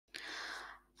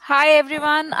Hi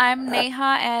everyone, I'm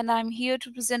Neha and I'm here to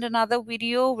present another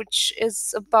video which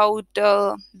is about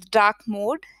dark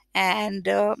mode. And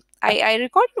I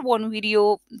recorded one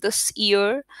video this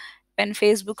year when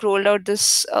Facebook rolled out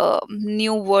this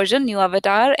new version, new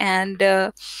avatar, and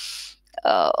uh,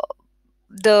 the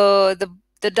the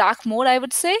the dark mode, I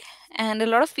would say. And a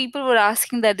lot of people were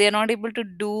asking that they're not able to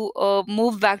do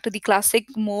move back to the classic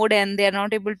mode, and they're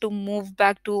not able to move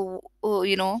back to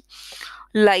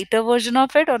lighter version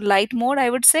of it, or light mode, I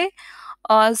would say.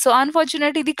 So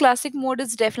unfortunately, the classic mode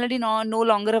is definitely no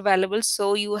longer available.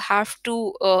 So you have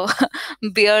to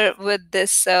bear with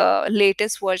this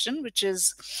latest version, which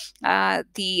is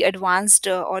the advanced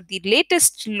or the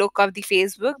latest look of the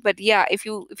Facebook. But yeah, if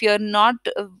you're not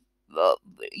uh,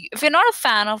 if you're not a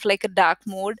fan of like a dark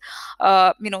mode,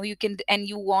 you can, and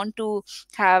you want to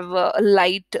have a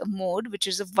light mode, which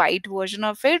is a white version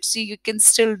of it, so you can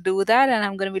still do that, and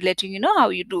I'm going to be letting you know how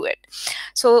you do it.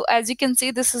 So as you can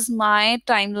see, this is my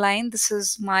timeline, this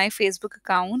is my Facebook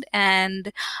account, and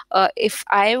if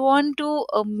I want to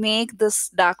make this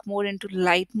dark mode into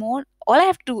light mode, all I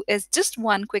have to do is just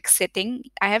one quick setting.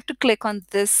 I have to click on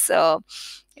this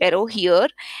arrow here,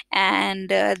 and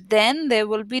then there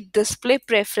will be display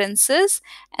preferences,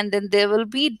 and then there will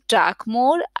be dark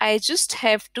mode. I just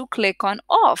have to click on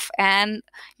off, and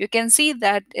you can see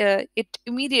that it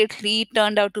immediately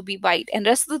turned out to be white, and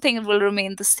rest of the thing will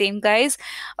remain the same, guys.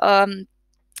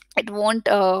 It won't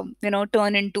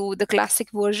turn into the classic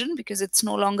version because it's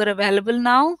no longer available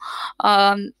now.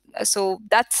 So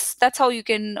that's how you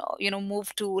can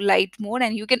move to light mode,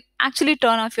 and you can actually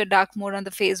turn off your dark mode on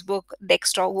the Facebook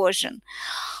desktop version.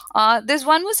 There's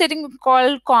one more setting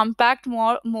called compact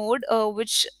mode,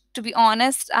 which, to be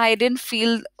honest, I didn't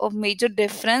feel a major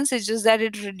difference. It's just that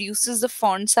it reduces the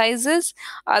font sizes.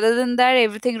 Other than that,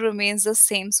 everything remains the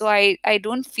same. So I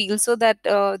don't feel so that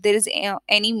there is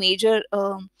any major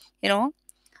you know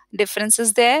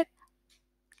differences there.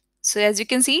 So as you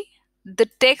can see, the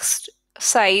text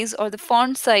size or the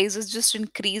font size is just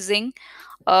increasing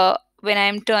when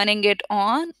I'm turning it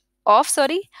on off,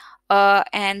 sorry.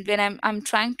 And when I'm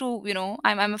trying to,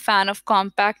 I'm a fan of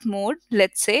compact mode,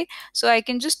 let's say, so I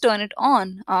can just turn it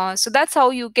on. So that's how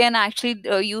you can actually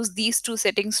use these two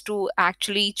settings to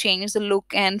actually change the look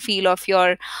and feel of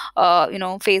your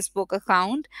Facebook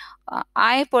account.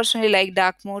 I personally like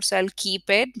dark mode, so I'll keep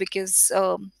it because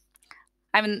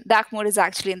I mean, dark mode is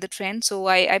actually in the trend, so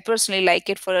I personally like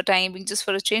it for a time being, just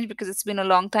for a change, because it's been a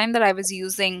long time that I was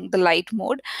using the light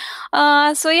mode.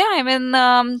 So yeah, I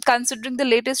mean, considering the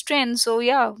latest trend, so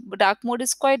yeah, dark mode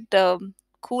is quite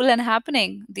cool and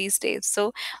happening these days.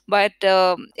 So, but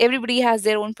everybody has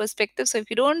their own perspective. So if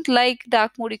you don't like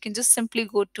dark mode, you can just simply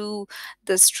go to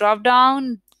this drop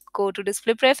down, go to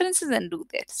display preferences, and do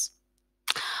this.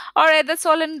 All right, that's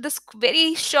all in this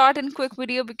very short and quick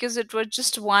video, because it was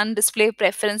just one display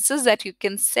preferences that you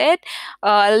can set.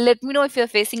 Let me know if you're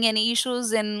facing any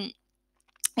issues in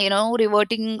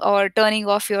reverting or turning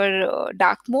off your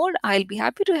dark mode. I'll be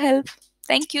happy to help.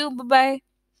 Thank you. Bye bye.